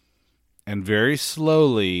dress and very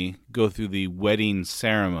slowly go through the wedding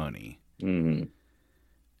ceremony. Mm-hmm.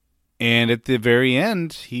 And at the very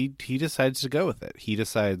end, he decides to go with it. He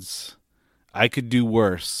decides, I could do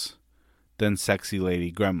worse than Sexy Lady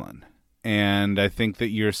Gremlin. And I think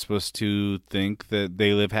that you're supposed to think that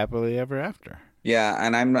they live happily ever after. Yeah,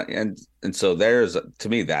 and I'm not, and so there's, to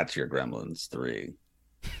me, that's your Gremlins 3.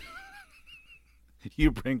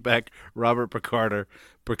 You bring back Robert Picardo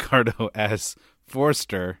as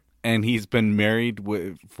Forster, and he's been married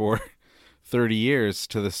for 30 years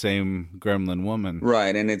to the same gremlin woman.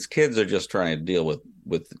 Right, and its kids are just trying to deal with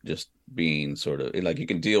with just being sort of like you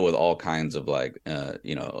can deal with all kinds of like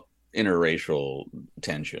interracial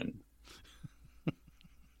tension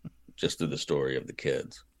just through the story of the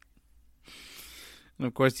kids. And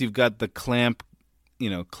of course, you've got the Clamp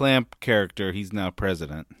character. He's now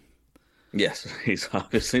president. Yes, he's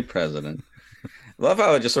obviously president. Love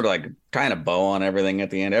how it just sort of like kind of bow on everything at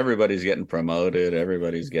the end. Everybody's getting promoted.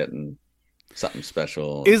 Everybody's getting something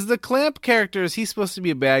special. Is the Clamp character, is he supposed to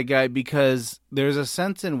be a bad guy? Because there's a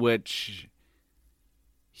sense in which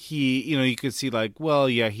he, you could see like, well,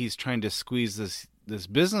 yeah, he's trying to squeeze this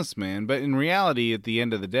businessman. But in reality, at the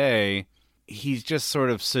end of the day, he's just sort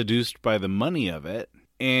of seduced by the money of it.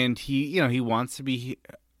 And he wants to be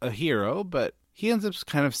a hero, but he ends up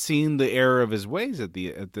kind of seeing the error of his ways at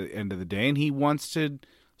the end of the day. And he wants to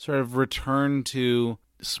sort of return to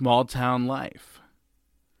small town life.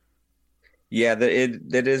 Yeah, that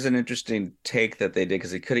is an interesting take that they did,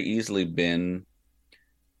 because he could have easily been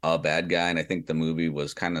a bad guy. And I think the movie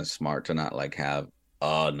was kind of smart to not like have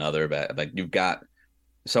another bad, like you've got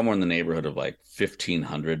somewhere in the neighborhood of like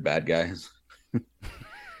 1,500 bad guys. I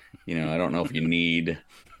don't know if you need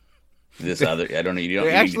this other. I don't know.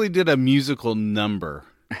 They actually did a musical number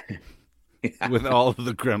with all of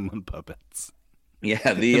the Gremlin puppets. Yeah,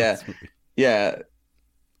 and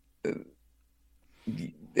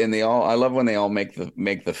they all. I love when they all make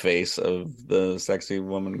the face of the sexy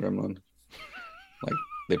woman Gremlin. Like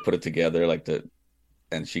they put it together,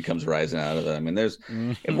 and she comes rising out of it. I mean, there's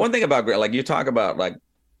and one thing about like you talk about like.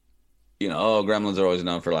 Gremlins are always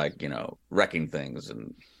known for like, wrecking things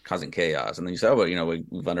and causing chaos. And then you say,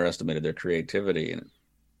 we've underestimated their creativity. And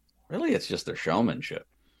really, it's just their showmanship.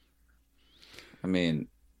 I mean,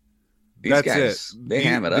 these guys, they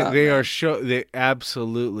ham it up. They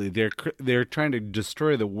absolutely, they're trying to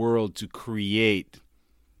destroy the world to create,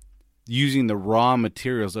 using the raw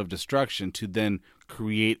materials of destruction to then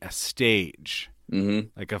create a stage.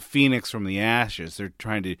 Mm-hmm. Like a phoenix from the ashes. They're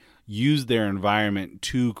trying to use their environment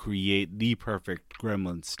to create the perfect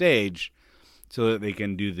Gremlin stage so that they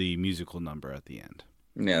can do the musical number at the end.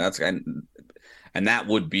 Yeah, and that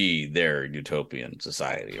would be their utopian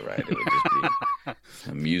society, right? It would just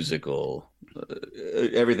be a musical.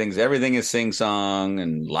 Everything is sing-song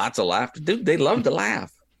and lots of laughter. Dude, they love to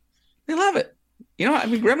laugh. They love it.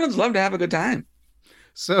 Gremlins love to have a good time.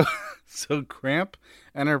 So Cramp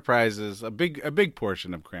Enterprises, a big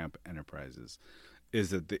portion of Cramp Enterprises is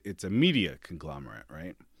that it's a media conglomerate,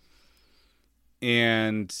 right?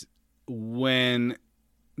 And when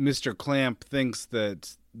Mr. Clamp thinks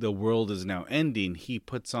that the world is now ending, he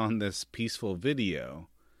puts on this peaceful video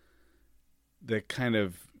that kind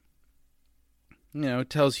of,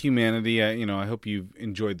 tells humanity, I hope you've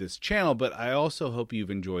enjoyed this channel, but I also hope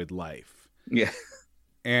you've enjoyed life. Yeah.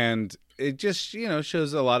 And it just,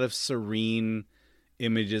 shows a lot of serene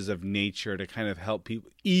images of nature to kind of help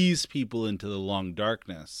ease people into the long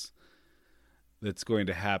darkness that's going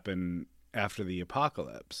to happen after the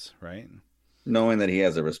apocalypse, right? Knowing that he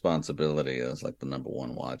has a responsibility as like the number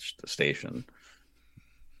one watched station,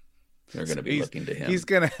 they're going to be looking to him. He's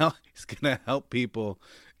going to help people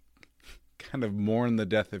kind of mourn the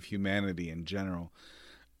death of humanity in general.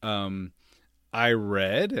 I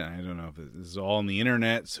read, and I don't know if this is all on the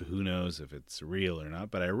internet, so who knows if it's real or not,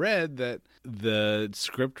 but I read that the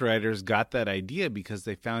script writers got that idea because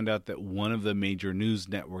they found out that one of the major news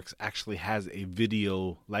networks actually has a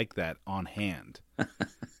video like that on hand.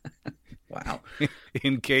 Wow.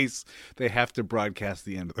 In case they have to broadcast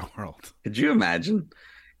the end of the world. Could you imagine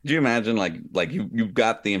like you've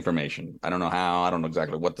got the information. I don't know how, I don't know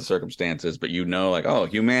exactly what the circumstance is, but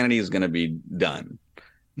humanity is going to be done.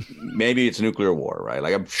 Maybe it's nuclear war, right?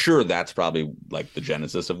 Like I'm sure that's probably like the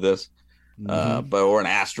genesis of this. Or an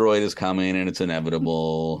asteroid is coming and it's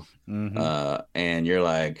inevitable. Mm-hmm. And you're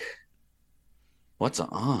like, what's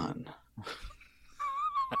on?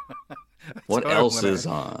 What else is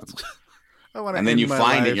on? And then you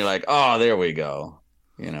find it and you're like, oh, there we go.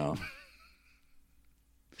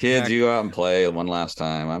 Kids, you go out and play one last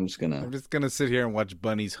time. I'm just gonna sit here and watch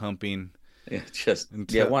bunnies humping. Yeah, just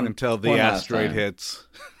until the asteroid hits.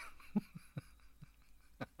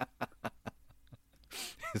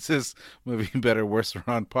 Is this movie better, worse, or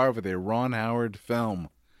on par with a Ron Howard film?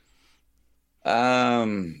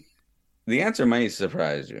 The answer might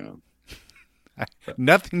surprise you.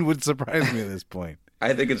 Nothing would surprise me at this point.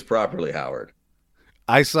 I think it's properly Howard.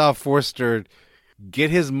 I saw Forster get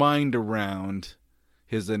his mind around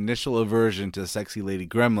his initial aversion to sexy lady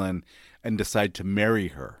Gremlin and decide to marry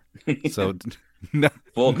her. So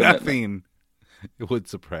nothing would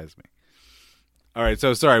surprise me. All right,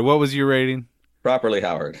 so sorry, what was your rating? Properly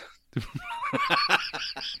Howard.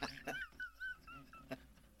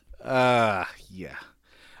 Yeah.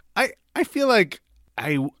 I feel like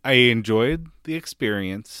I enjoyed the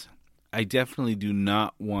experience. I definitely do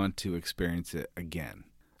not want to experience it again.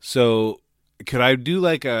 So, could I do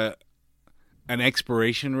like an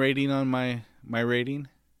expiration rating on my rating?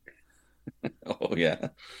 Oh yeah.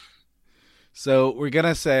 So we're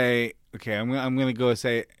gonna say, okay, I'm gonna go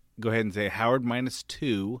ahead and say Howard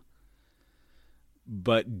 -2,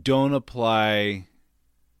 but don't apply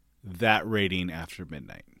that rating after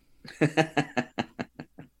midnight.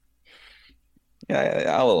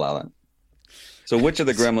 Yeah, I'll allow that. So which of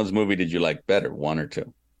the Gremlins movie did you like better, 1 or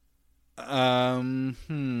 2? I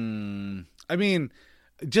mean,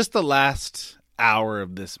 just the last hour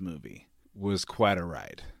of this movie was quite a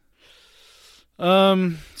ride.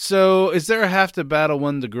 So is there a have to battle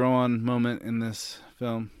one to grow on moment in this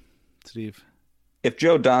film, Steve? If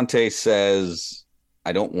Joe Dante says,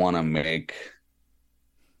 I don't want to make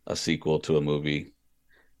a sequel to a movie,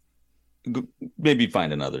 maybe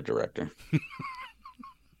find another director.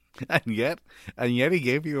 and yet he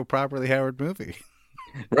gave you a properly Howard movie.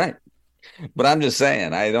 Right. But I'm just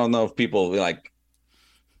saying, I don't know if people like,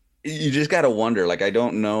 you just got to wonder, like, I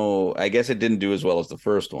don't know. I guess it didn't do as well as the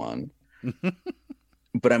first one.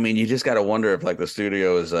 But I mean, you just got to wonder if like the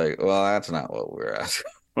studio is like, well, that's not what we're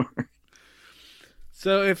asking for.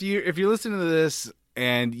 So if you listen to this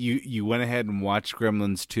and you went ahead and watched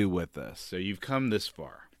Gremlins 2 with us, so you've come this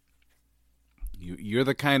far. You're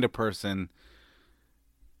the kind of person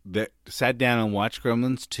that sat down and watched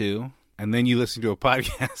Gremlins 2, and then you listen to a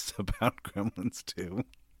podcast about Gremlins 2.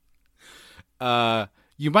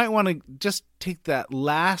 You might want to just take that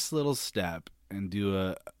last little step and do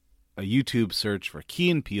a YouTube search for Key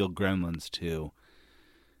and Peele Gremlins 2.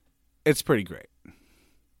 It's pretty great.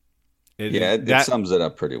 It sums it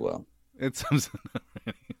up pretty well. It sums it up.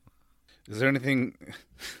 Is there anything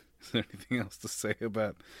else to say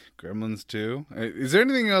about Gremlins 2? Is there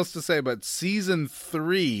anything else to say about season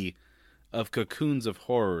 3 of Cocoons of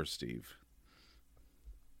Horror, Steve?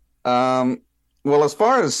 Well, as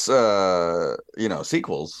far as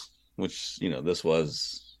sequels, which this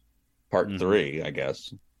was part 3, I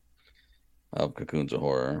guess, of Cocoons of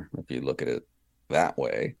Horror, if you look at it that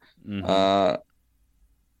way.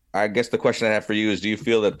 I guess the question I have for you is, do you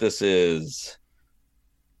feel that this is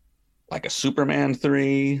like a Superman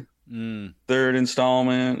 3 third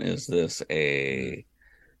installment? Is this a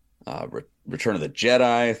Return of the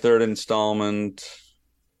Jedi third installment?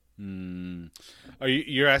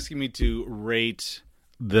 You're asking me to rate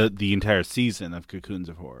the entire season of Cocoons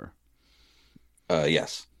of Horror?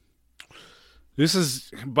 Yes. This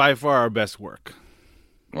is by far our best work.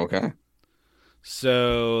 Okay.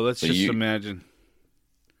 So let's imagine.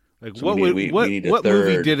 Like, so what what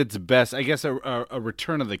movie did its best? I guess a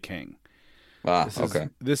Return of the King. Okay.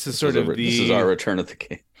 This is our Return of the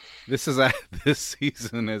King. This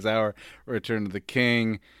season is our Return of the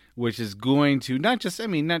King, which is going to not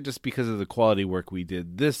just because of the quality work we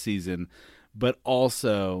did this season, but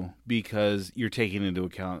also because you're taking into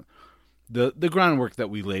account the groundwork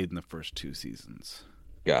that we laid in the first 2 seasons.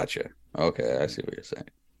 Gotcha. Okay, I see what you're saying.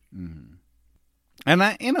 Mm-hmm. And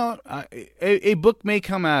a book may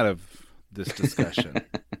come out of this discussion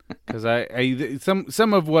because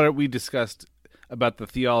some of what we discussed about the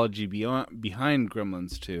theology behind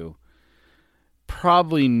Gremlins 2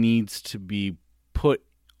 probably needs to be put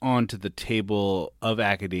onto the table of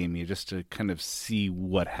academia just to kind of see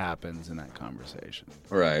what happens in that conversation.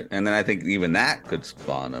 Right. And then I think even that could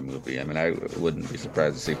spawn a movie. I mean, I wouldn't be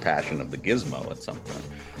surprised to see Passion of the Gizmo at some point.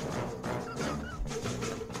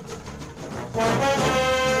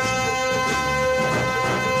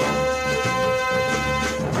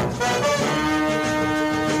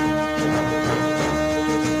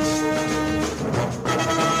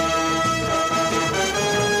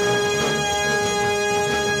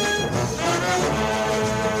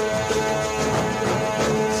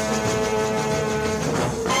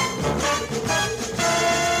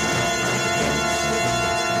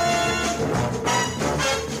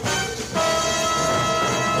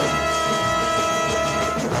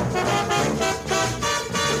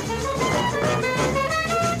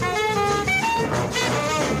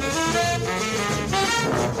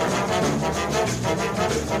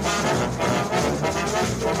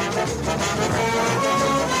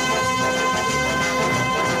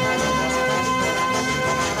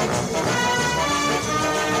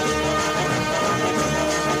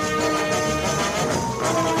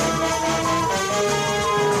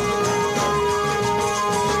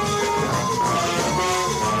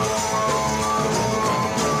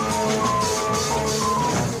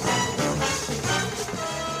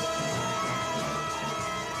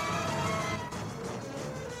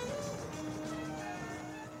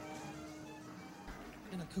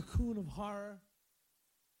 cocoon of horror.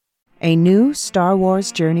 A new Star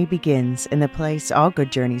Wars journey begins in the place all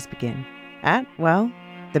good journeys begin. At, well,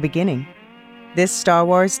 the beginning. This Star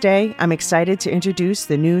Wars Day, I'm excited to introduce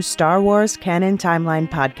the new Star Wars Canon Timeline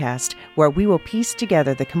podcast, where we will piece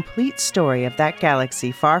together the complete story of that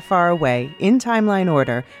galaxy far, far away, in timeline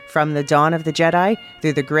order, from the dawn of the Jedi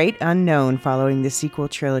through the great unknown following the sequel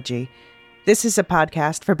trilogy. This is a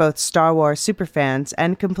podcast for both Star Wars superfans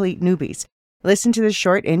and complete newbies. Listen to the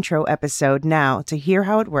short intro episode now to hear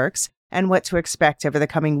how it works and what to expect over the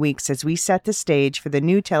coming weeks as we set the stage for the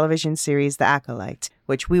new television series The Acolyte,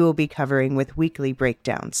 which we will be covering with weekly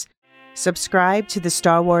breakdowns. Subscribe to the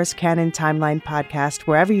Star Wars Canon Timeline podcast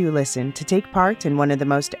wherever you listen to take part in one of the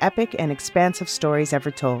most epic and expansive stories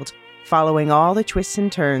ever told, following all the twists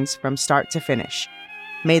and turns from start to finish.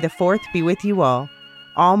 May the 4th be with you all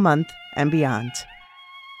month and beyond.